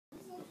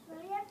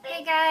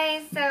Hey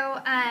guys, so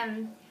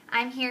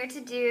I'm here to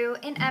do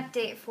an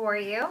update for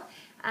you.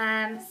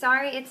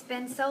 Sorry it's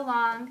been so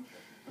long.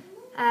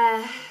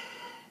 I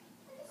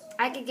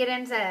could get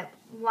into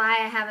why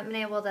I haven't been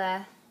able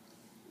to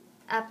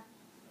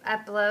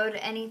upload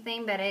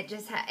anything, but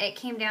it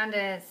came down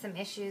to some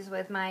issues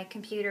with my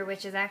computer,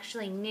 which is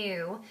actually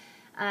new.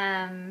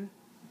 But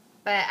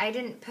I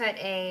didn't put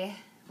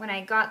when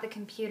I got the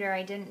computer,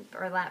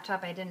 or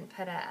laptop, I didn't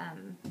put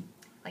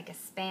like a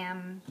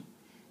spam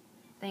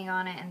thing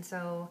on it, and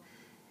so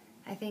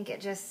I think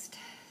it just,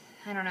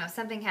 I don't know,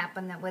 something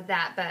happened with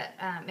that, but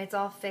it's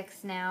all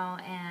fixed now,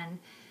 and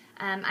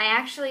I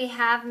actually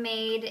have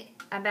made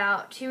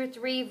about 2 or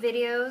 3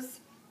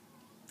 videos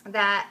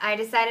that I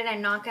decided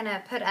I'm not going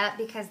to put up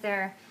because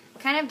they're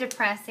kind of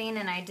depressing,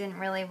 and I didn't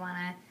really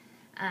want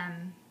to,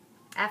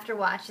 after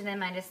watching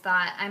them, I just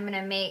thought I'm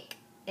going to make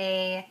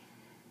an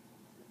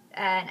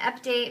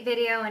update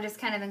video and just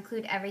kind of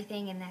include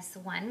everything in this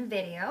one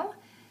video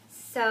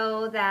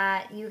so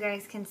that you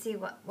guys can see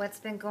what's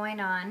been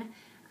going on.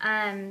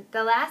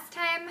 The last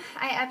time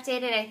I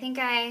updated, I think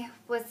I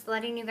was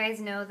letting you guys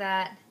know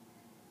that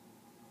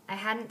I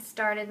hadn't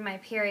started my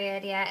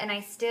period yet, and I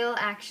still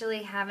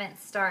actually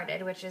haven't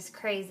started, which is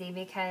crazy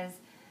because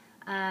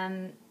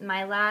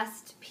my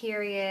last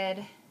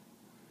period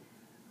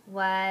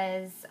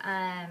was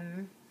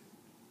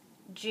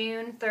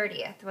June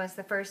 30th was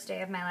the first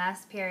day of my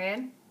last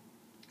period.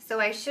 So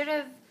I should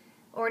have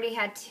already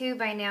had 2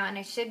 by now, and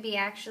I should be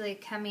actually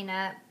coming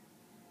up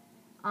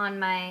on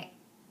my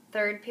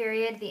 3rd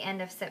period the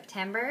end of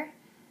September,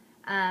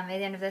 at the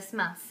end of this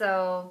month.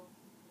 So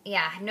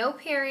yeah, no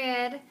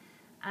period.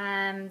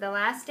 The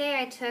last day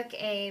I took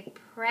a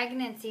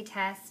pregnancy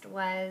test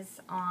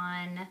was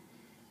on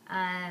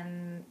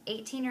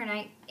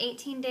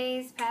 18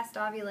 days past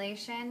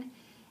ovulation,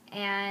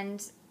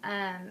 and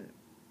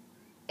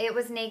it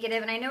was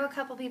negative. And I know a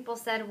couple people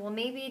said, well,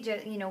 maybe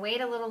just,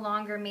 wait a little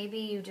longer, maybe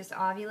you just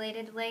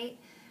ovulated late.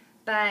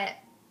 But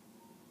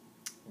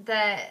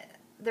the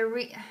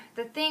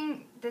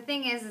thing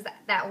is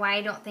that why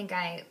I don't think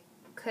I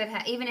could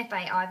have, even if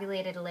I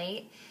ovulated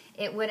late,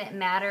 it wouldn't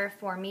matter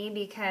for me,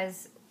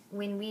 because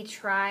when we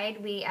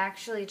tried, we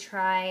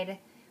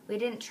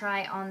didn't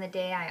try on the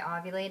day I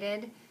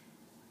ovulated.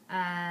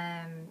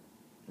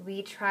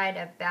 We tried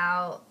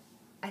about,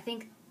 I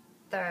think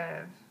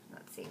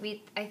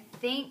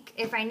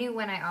if I knew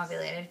when I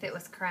ovulated, if it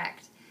was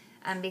correct,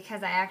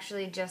 because I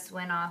actually just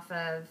went off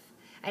of,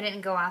 I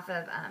didn't go off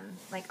of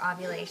like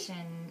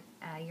ovulation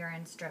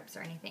urine strips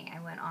or anything. I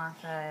went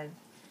off of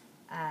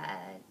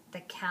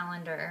the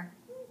calendar,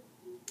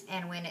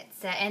 and when it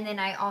said, and then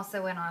I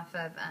also went off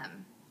of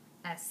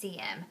a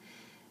CM.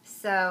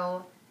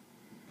 So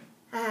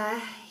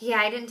yeah,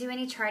 I didn't do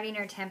any charting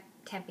or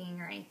temping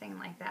or anything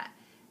like that.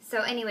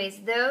 So anyways,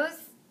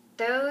 those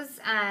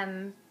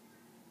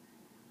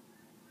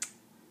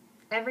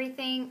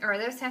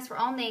tests were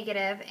all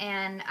negative,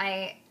 and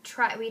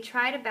we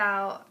tried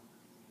about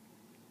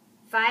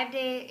 5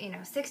 days,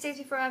 6 days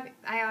before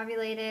I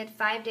ovulated,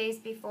 5 days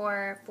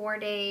before, 4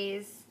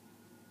 days,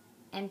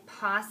 and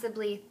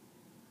possibly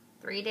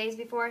 3 days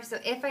before. So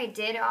if I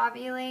did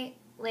ovulate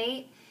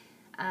late,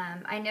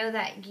 I know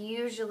that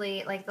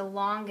usually, like, the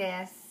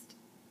longest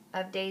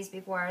of days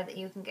before that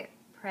you can get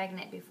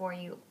pregnant before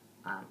you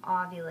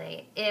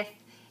ovulate, if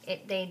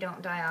they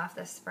don't die off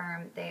the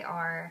sperm,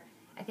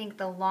 I think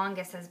the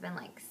longest has been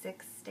like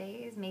 6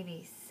 days,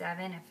 maybe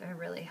 7 if they're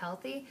really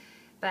healthy.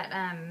 But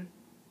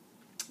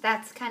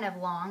that's kind of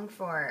long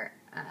for,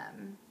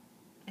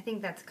 I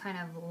think that's kind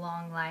of a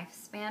long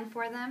lifespan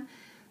for them.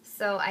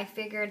 So I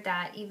figured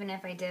that even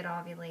if I did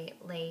ovulate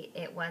late,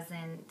 it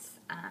wasn't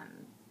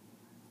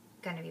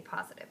going to be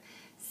positive.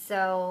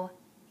 So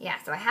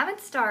yeah, so I haven't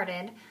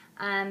started,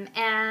 and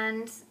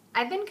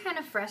I've been kind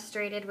of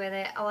frustrated with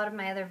it. A lot of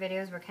my other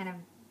videos were kind of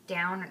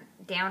downer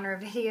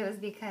videos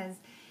because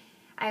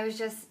I was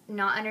just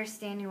not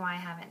understanding why I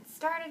haven't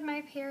started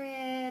my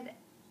period.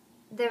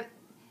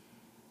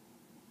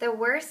 The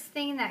worst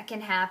thing that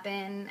can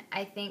happen,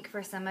 I think,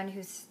 for someone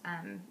who's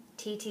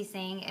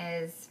TTCing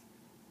is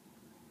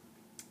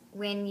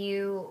when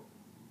you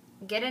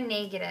get a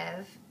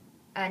negative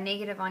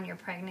on your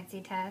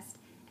pregnancy test,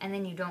 and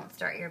then you don't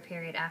start your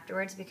period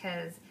afterwards,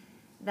 because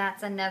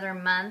that's another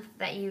month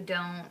that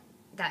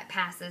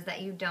passes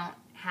that you don't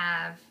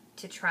have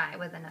to try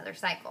with another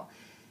cycle.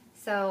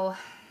 So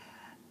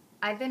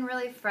I've been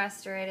really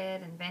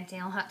frustrated and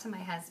venting a lot to my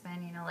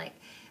husband, like,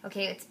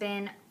 okay,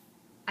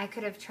 I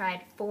could have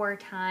tried 4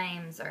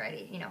 times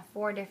already,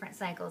 4 different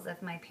cycles if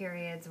my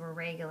periods were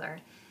regular.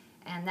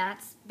 And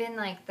that's been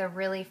like the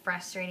really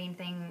frustrating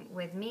thing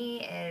with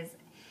me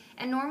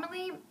and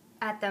normally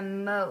at the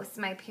most,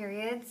 my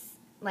periods,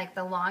 like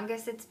the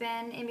longest it's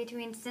been in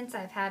between since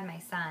I've had my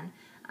son.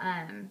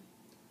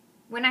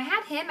 When I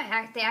had him,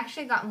 they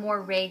actually got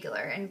more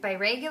regular. And by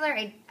regular,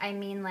 I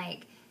mean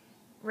like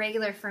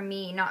regular for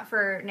me, not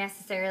for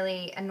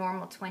necessarily a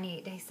normal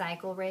 28-day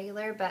cycle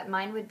regular, but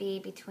mine would be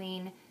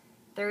between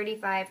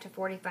 35 to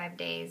 45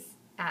 days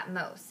at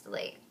most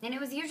late. And it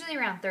was usually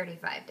around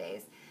 35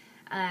 days.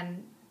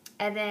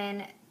 And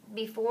then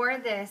before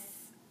this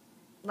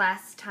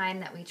last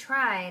time that we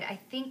tried, I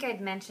think I'd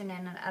mentioned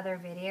in another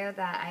video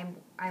that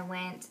I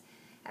went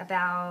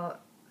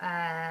about,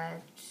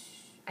 I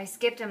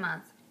skipped a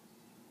month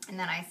and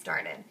then I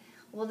started.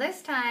 Well,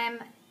 this time,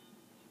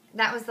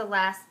 that was the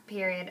last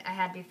period I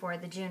had before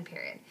the June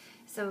period.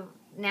 So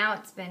now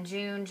it's been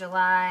June,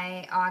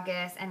 July,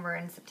 August, and we're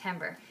in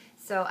September.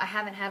 So I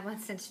haven't had one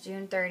since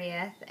June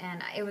 30th,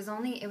 and it was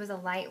a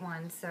light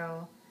one,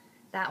 so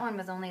that one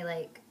was only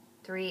like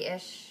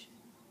 3-ish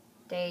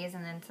days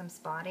and then some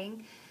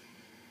spotting.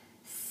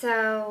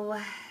 So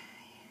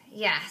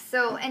yeah,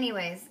 so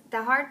anyways,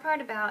 the hard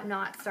part about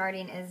not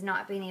starting is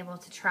not being able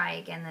to try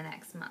again the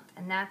next month.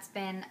 And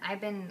I've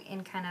been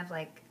in kind of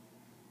like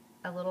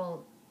a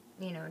little,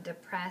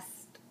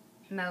 depressed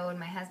mode.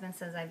 My husband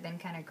says I've been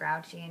kind of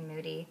grouchy and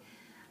moody.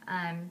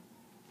 And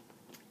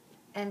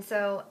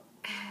so,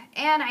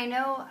 and I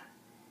know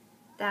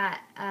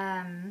that,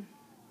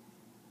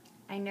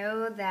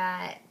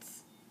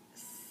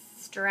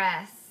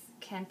 stress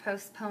can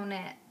postpone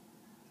a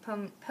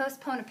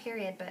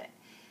period, but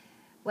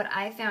what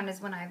I found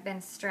is when I've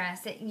been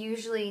stressed, it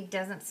usually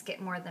doesn't skip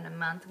more than a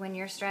month. When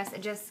you're stressed,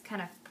 it just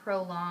kind of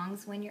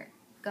prolongs when you're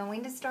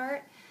going to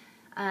start,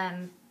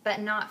 but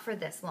not for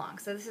this long.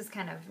 So this is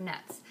kind of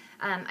nuts.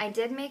 I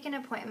did make an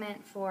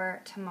appointment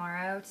for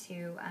tomorrow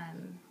to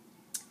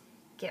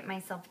get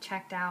myself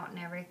checked out and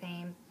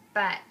everything,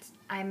 but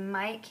I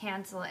might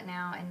cancel it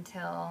now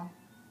until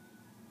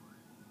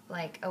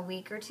like a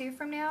week or two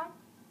from now,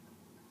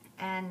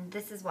 and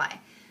this is why.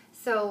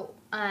 So,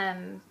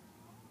 for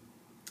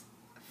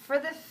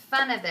the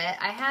fun of it,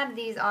 I had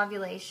these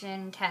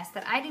ovulation tests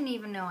that I didn't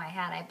even know I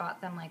had. I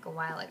bought them like a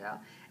while ago,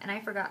 and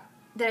I forgot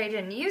that I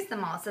didn't use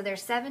them all. So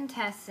there's 7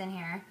 tests in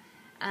here.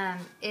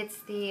 It's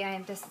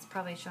this is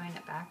probably showing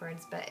it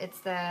backwards, but it's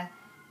the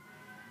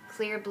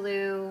Clear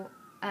Blue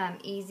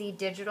Easy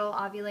Digital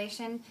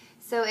Ovulation.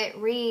 So it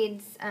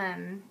reads,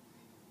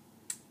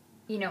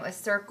 a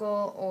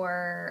circle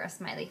or a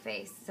smiley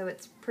face. So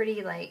it's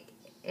pretty like,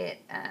 it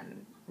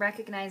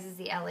recognizes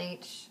the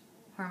LH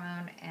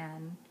hormone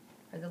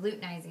or the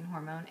luteinizing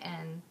hormone,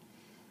 and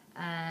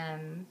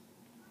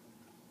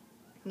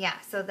yeah,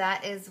 so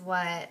that is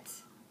what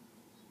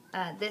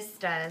this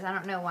does. I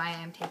don't know why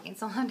I'm taking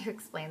so long to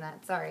explain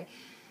that, sorry.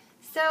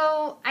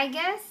 So I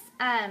guess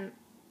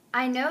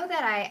I know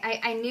that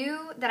I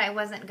knew that I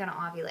wasn't going to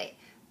ovulate,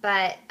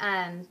 but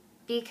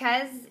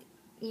because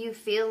you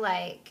feel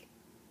like,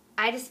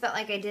 I just felt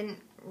like I didn't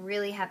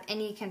really have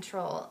any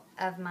control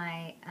of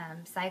my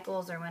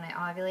cycles or when I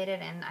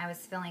ovulated, and I was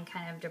feeling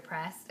kind of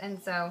depressed.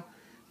 And so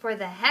for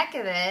the heck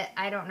of it,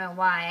 I don't know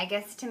why, I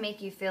guess to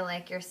make you feel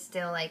like you're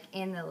still like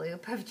in the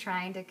loop of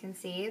trying to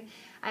conceive,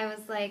 I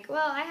was like,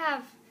 well, I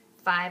have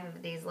 5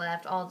 of these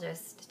left, I'll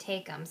just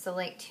take them. So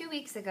like 2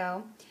 weeks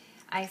ago,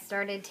 I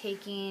started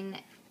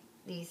taking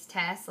these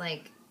tests.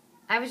 Like,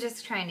 I was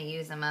just trying to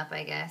use them up,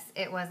 I guess.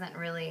 It wasn't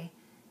really,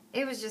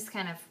 it was just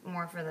kind of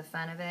more for the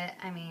fun of it.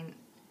 I mean,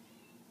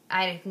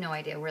 I have no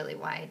idea really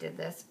why I did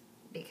this,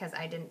 because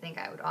I didn't think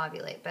I would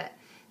ovulate. But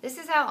this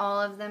is how all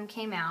of them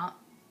came out,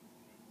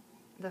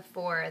 the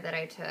 4 that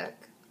I took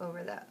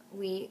over the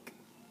week.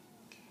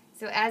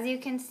 So as you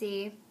can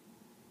see,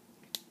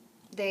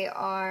 they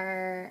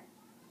all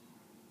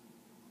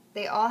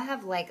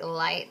have like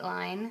light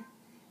line,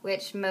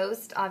 which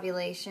most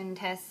ovulation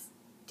tests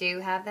do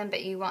have them,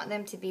 but you want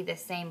them to be the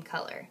same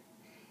color.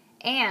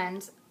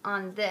 And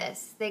on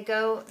this, they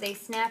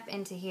snap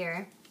into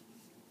here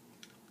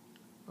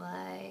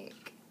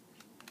like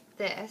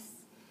this,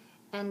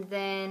 and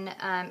then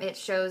it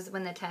shows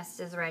when the test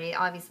is ready.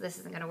 Obviously this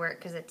isn't going to work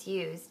because it's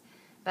used,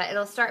 but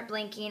it'll start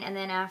blinking, and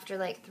then after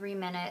like 3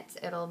 minutes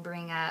it'll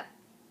bring up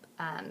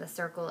the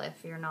circle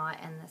if you're not,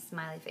 and the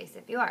smiley face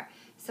if you are.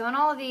 So in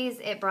all of these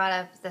it brought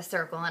up the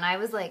circle, and I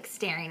was like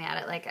staring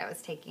at it like I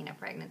was taking a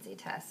pregnancy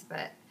test.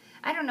 But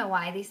I don't know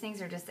why, these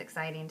things are just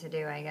exciting to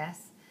do, I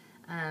guess.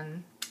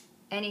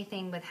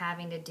 Anything with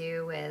having to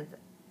do with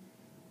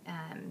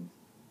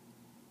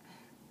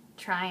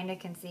trying to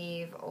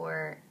conceive,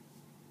 or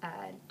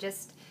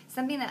just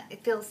something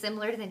that feels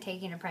similar than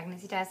taking a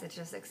pregnancy test, it's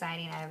just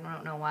exciting. I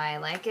don't know why I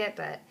like it,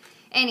 but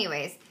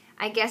anyways,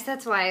 I guess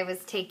that's why I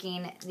was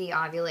taking the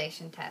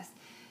ovulation test.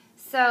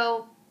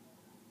 So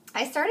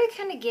I started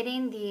kind of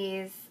getting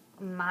these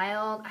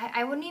mild,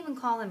 I wouldn't even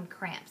call them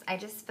cramps. I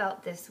just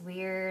felt this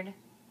weird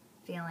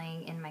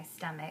feeling in my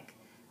stomach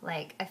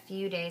like a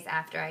few days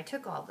after I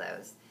took all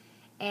those.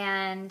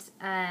 And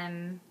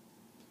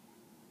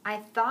I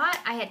thought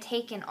I had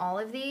taken all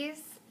of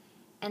these,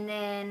 and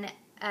then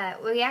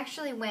we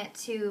actually went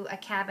to a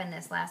cabin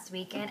this last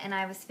weekend, and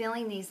I was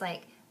feeling these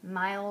like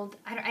mild,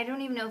 I don't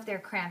even know if they're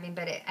cramping,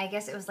 but I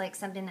guess it was like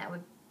something that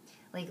would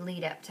like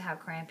lead up to how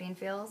cramping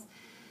feels.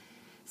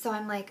 So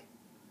I'm like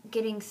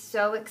getting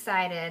so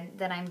excited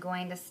that I'm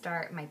going to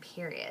start my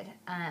period,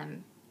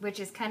 which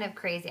is kind of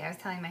crazy. I was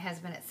telling my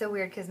husband, it's so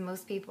weird because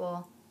most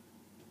people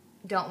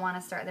don't want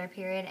to start their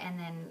period, and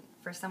then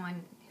for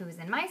someone who's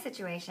in my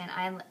situation,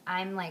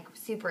 I'm like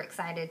super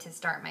excited to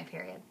start my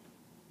period.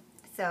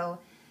 So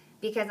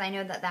because I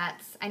know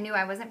I knew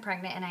I wasn't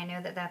pregnant, and I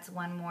know that that's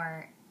one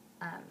more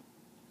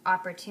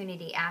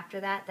opportunity after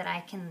that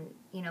I can,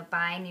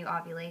 buy new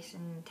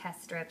ovulation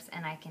test strips,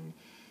 and I can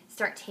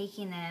start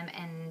taking them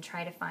and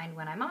try to find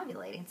when I'm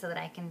ovulating so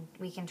that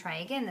we can try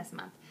again this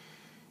month.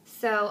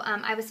 So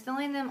I was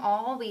filling them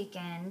all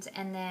weekend,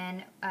 and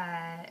then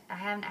I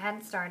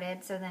hadn't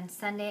started. So then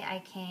Sunday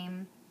I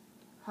came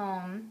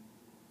home,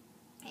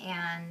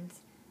 and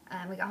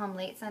we got home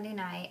late Sunday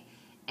night,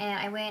 and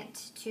I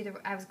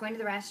was going to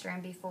the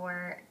restroom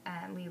before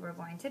we were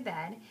going to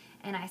bed,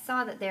 and I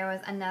saw that there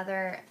was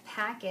another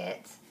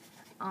packet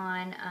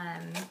on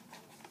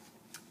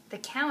the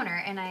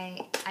counter, and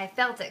I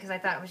felt it because I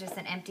thought it was just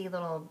an empty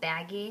little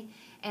baggie,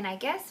 and I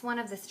guess one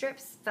of the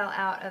strips fell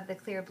out of the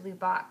clear blue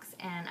box,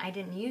 and I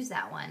didn't use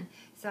that one.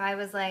 So I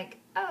was like,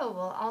 oh,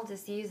 well, I'll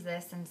just use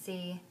this and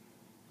see.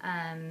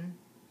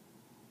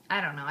 I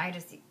don't know. I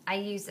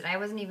used it. I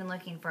wasn't even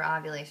looking for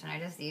ovulation. I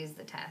just used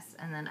the test,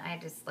 and then I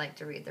just like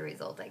to read the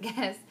result, I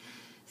guess.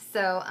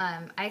 So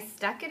I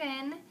stuck it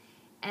in,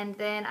 and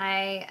then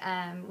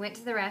I went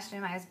to the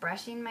restroom. I was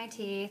brushing my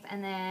teeth,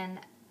 and then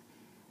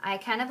I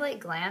kind of like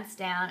glanced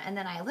down, and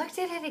then I looked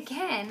at it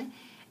again,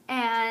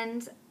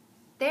 and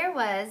there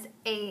was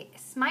a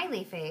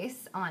smiley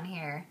face on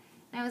here.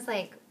 And I was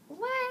like,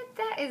 what?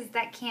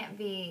 That can't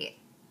be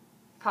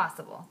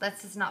possible.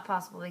 That's just not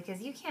possible,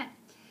 because you can't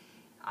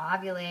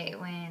ovulate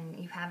when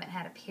you haven't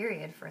had a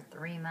period for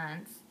 3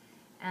 months.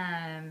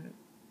 And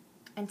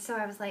so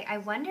I was like, I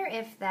wonder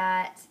if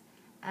that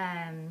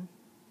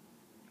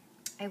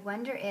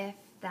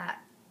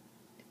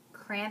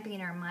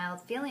cramping or mild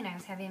feeling I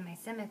was having in my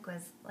stomach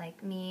was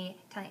like my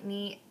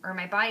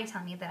body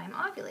telling me that I'm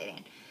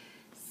ovulating.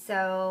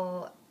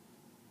 So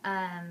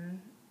I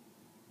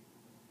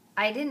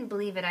didn't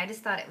believe it. I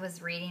just thought it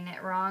was reading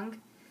it wrong.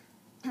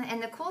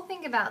 And the cool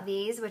thing about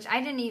these, which I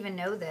didn't even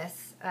know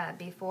this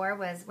before,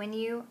 was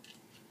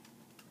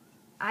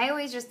I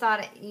always just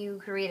thought you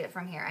could read it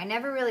from here. I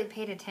never really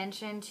paid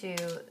attention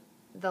to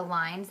the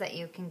lines that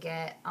you can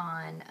get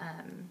on,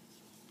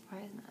 why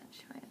isn't that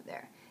showing up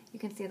there? You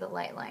can see the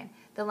light line.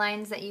 The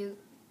lines that you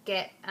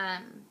get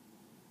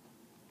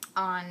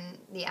on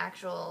the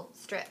actual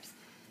strips.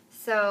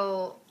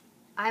 So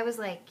I was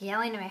like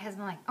yelling to my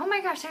husband, like, oh my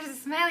gosh, there's a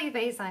smiley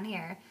face on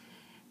here.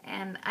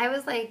 And I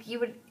was like,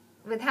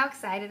 with how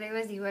excited I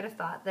was, you would have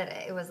thought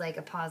that it was like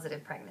a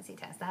positive pregnancy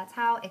test. That's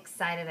how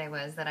excited I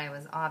was that I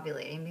was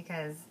ovulating,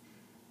 because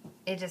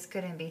it just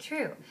couldn't be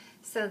true.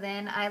 So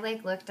then I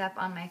like looked up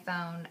on my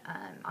phone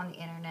on the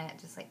internet,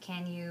 just like,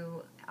 can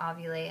you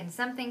ovulate? And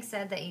something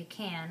said that you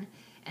can,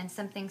 and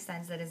something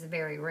says that is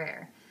very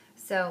rare.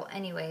 So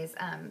anyways,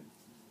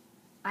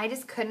 I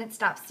just couldn't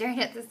stop staring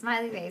at the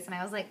smiley face, and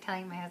I was like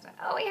telling my husband,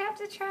 oh, we have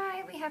to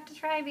try,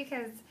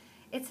 because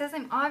it says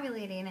I'm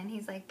ovulating. And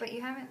he's like, but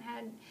you haven't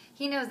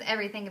he knows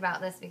everything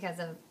about this, because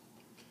of,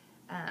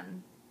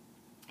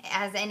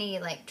 as any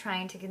like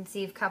trying to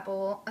conceive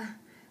couple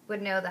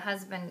would know, the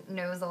husband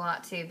knows a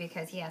lot too,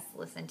 because he has to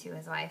listen to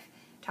his wife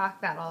talk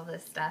about all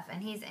this stuff,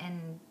 and he's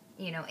in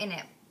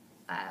it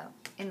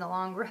in the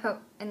long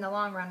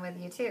run with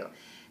you too.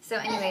 So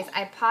anyways,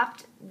 I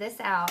popped this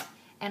out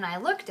and I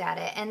looked at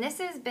it, and this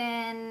has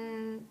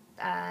been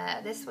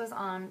this was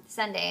on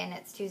Sunday, and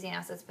it's Tuesday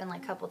now, so it's been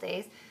like a couple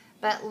days.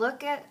 But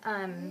look at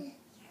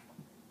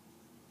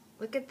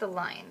the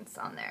lines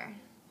on there.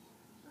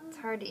 It's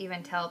hard to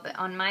even tell, but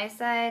on my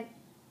side,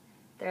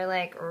 they're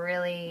like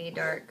really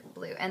dark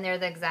blue, and they're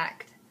the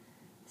exact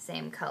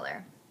same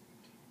color.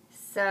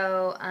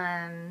 So,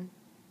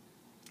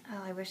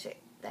 oh, I wish that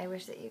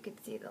you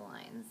could see the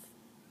lines.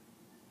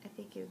 I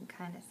think you can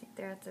kind of see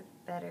there. It's a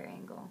better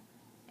angle.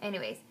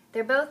 Anyways,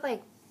 they're both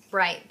like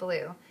bright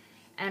blue,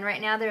 and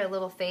right now they're a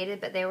little faded,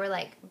 but they were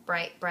like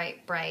bright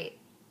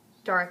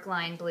dark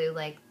line blue,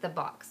 like the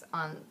box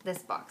on this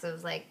box. It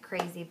was like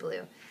crazy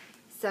blue.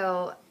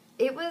 So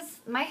it was,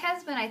 my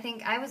husband, I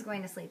think I was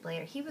going to sleep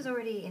later. He was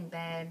already in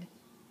bed,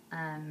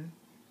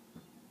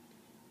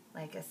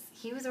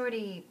 he was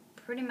already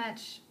pretty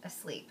much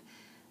asleep.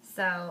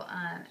 So,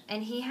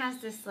 and he has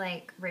this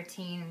like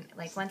routine,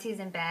 like once he's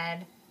in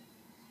bed,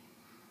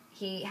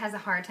 he has a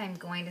hard time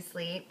going to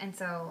sleep. And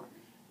so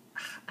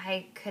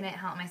I couldn't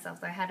help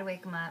myself. So I had to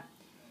wake him up,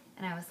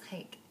 and I was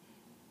like,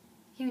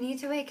 you need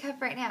to wake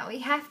up right now. We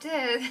have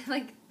to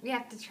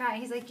try.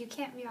 He's like, you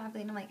can't be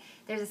ovulating. I'm like,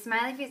 there's a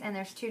smiley face and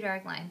there's 2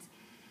 dark lines.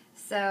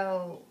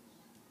 So,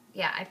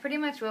 yeah, I pretty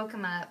much woke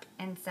him up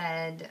and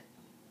said,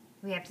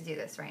 we have to do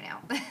this right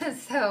now.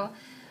 So,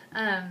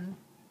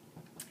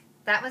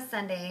 that was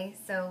Sunday.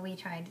 So we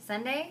tried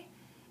Sunday,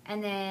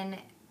 and then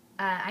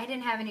I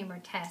didn't have any more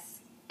tests,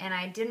 and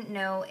I didn't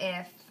know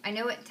I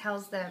know it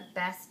tells the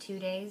best 2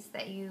 days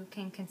that you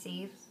can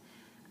conceive.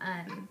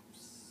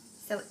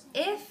 So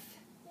if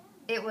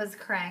it was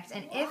correct,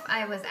 and if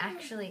I was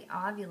actually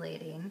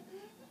ovulating,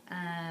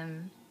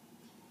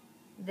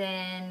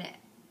 then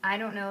I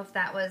don't know if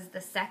that was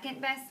the second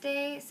best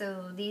day,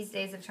 so these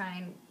days of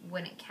trying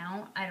wouldn't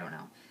count. I don't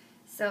know.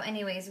 So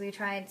anyways, we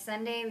tried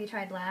Sunday, we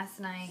tried last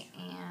night,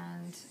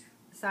 and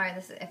sorry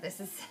if this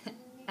is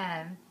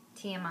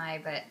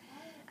TMI, but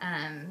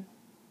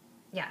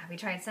yeah, we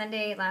tried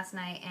Sunday last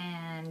night,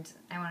 and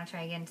I want to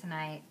try again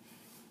tonight,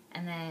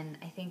 and then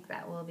I think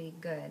that will be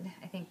good.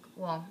 I think,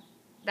 well,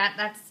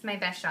 that's my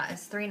best shot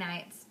is 3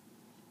 nights.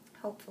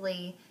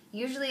 Hopefully,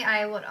 usually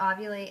I would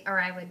ovulate, or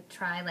I would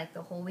try like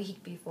the whole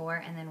week before,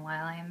 and then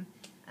while I'm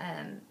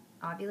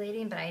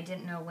ovulating, but I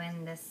didn't know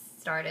when this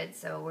started,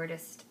 so we're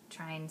just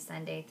trying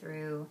Sunday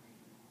through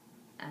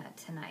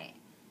tonight,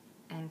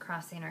 and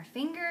crossing our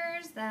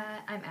fingers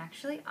that I'm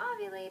actually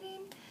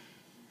ovulating.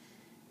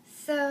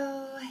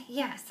 So,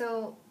 yeah,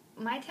 so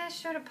my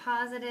test showed a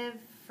positive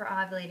for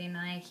ovulating, and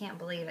I can't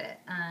believe it.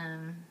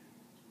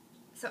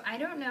 So I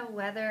don't know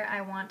whether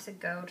I want to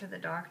go to the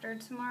doctor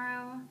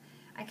tomorrow.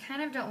 I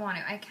kind of don't want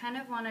to. I kind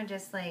of want to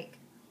just, like,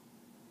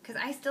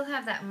 because I still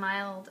have that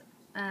mild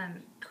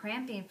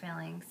cramping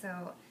feeling,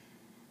 so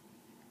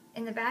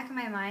in the back of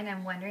my mind,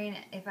 I'm wondering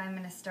if I'm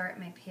going to start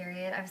my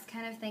period. I was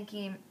kind of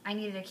thinking I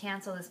needed to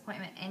cancel this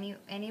appointment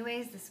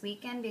anyways this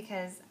weekend,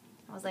 because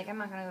I was like, I'm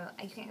not going to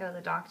go, you can't go to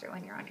the doctor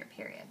when you're on your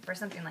period. For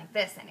something like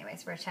this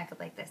anyways, for a checkup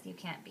like this, you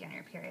can't be on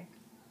your period.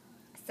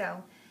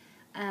 So,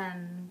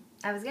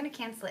 I was going to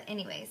cancel it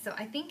anyway. So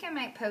I think I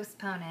might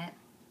postpone it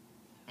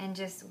and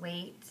just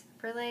wait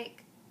for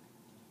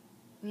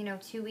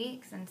 2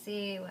 weeks and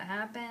see what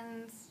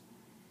happens.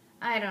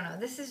 I don't know.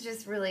 This is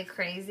just really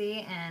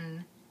crazy,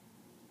 and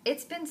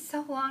it's been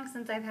so long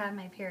since I've had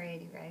my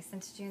period, you guys,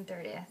 since June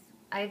 30th.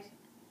 I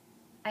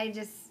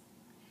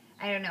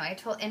don't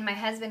know. And my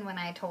husband, when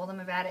I told him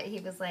about it, he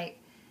was like,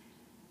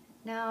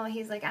 no,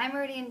 he's like, I'm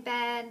already in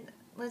bed.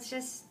 Let's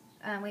just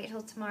wait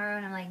till tomorrow.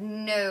 And I'm like,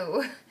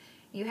 no,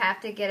 you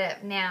have to get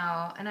up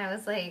now. And I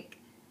was like,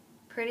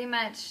 pretty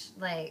much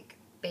like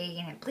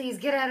begging him, please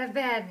get out of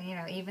bed,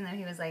 even though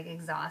he was like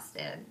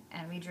exhausted.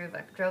 And we drove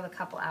a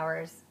couple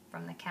hours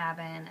from the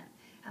cabin,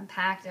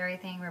 unpacked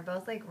everything. We were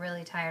both like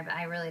really tired, but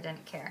I really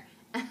didn't care.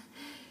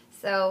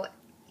 So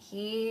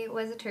he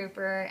was a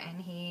trooper,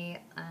 and he,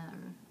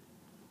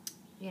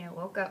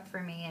 woke up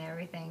for me and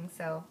everything.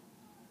 So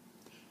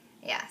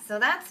yeah, so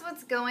that's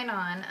what's going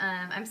on.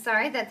 I'm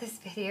sorry that this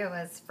video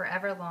was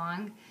forever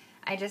long.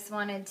 I just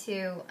wanted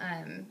to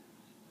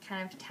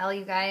kind of tell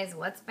you guys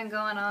what's been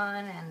going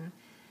on,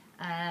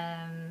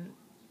 and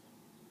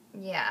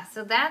yeah,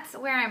 so that's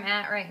where I'm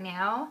at right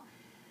now.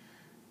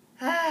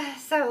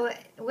 So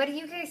what do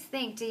you guys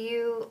think? Do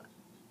you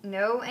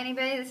know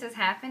anybody this has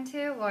happened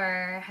to,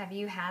 or have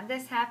you had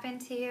this happen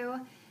to you?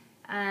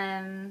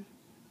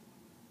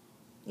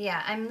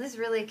 Yeah, I'm just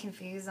really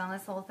confused on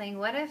this whole thing.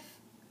 What if,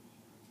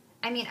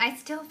 I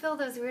still feel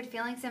those weird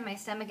feelings in my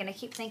stomach, and I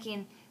keep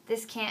thinking,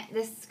 this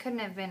couldn't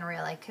have been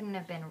real. I couldn't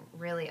have been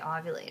really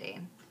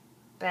ovulating.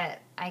 But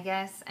I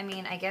guess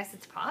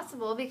it's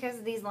possible,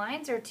 because these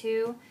lines are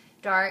 2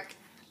 dark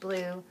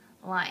blue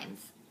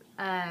lines.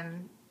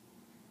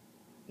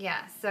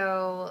 Yeah,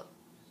 so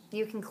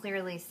you can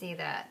clearly see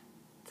that.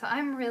 So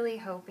I'm really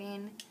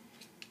hoping.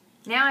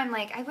 Now I'm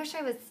like, I wish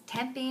I was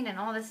temping and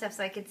all this stuff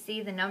so I could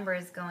see the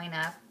numbers going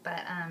up.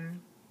 But,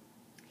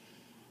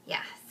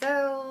 yeah,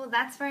 so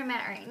that's where I'm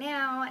at right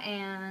now.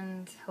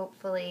 And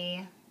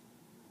hopefully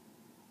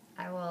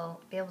I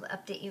will be able to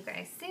update you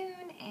guys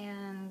soon.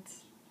 And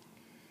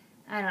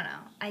I don't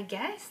know. I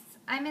guess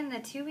I'm in the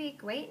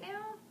 2-week wait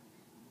now?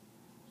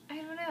 I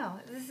don't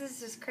know. This is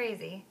just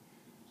crazy.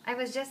 I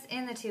was just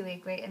in the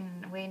 2-week wait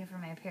and waiting for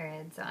my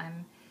period, so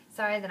I'm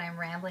sorry that I'm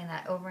rambling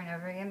that over and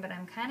over again, but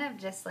I'm kind of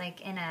just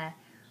like in a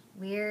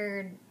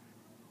weird,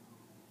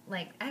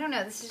 I don't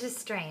know, this is just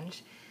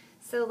strange.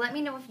 So let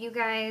me know if you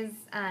guys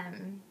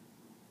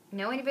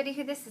know anybody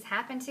who this has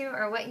happened to,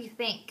 or what you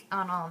think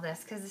on all of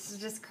this, because this is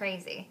just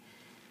crazy.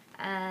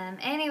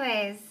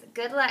 Anyways,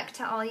 good luck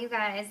to all you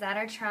guys that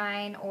are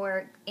trying,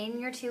 or in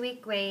your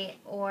 2-week wait,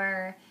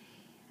 or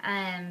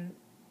in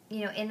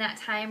that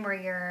time where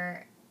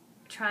you're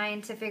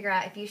trying to figure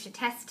out if you should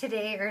test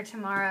today or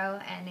tomorrow,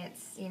 and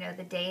it's,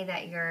 the day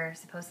that you're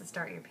supposed to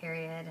start your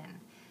period.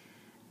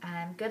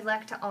 And good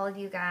luck to all of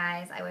you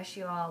guys. I wish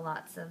you all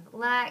lots of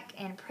luck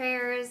and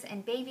prayers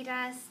and baby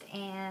dust,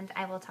 and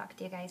I will talk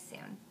to you guys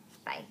soon.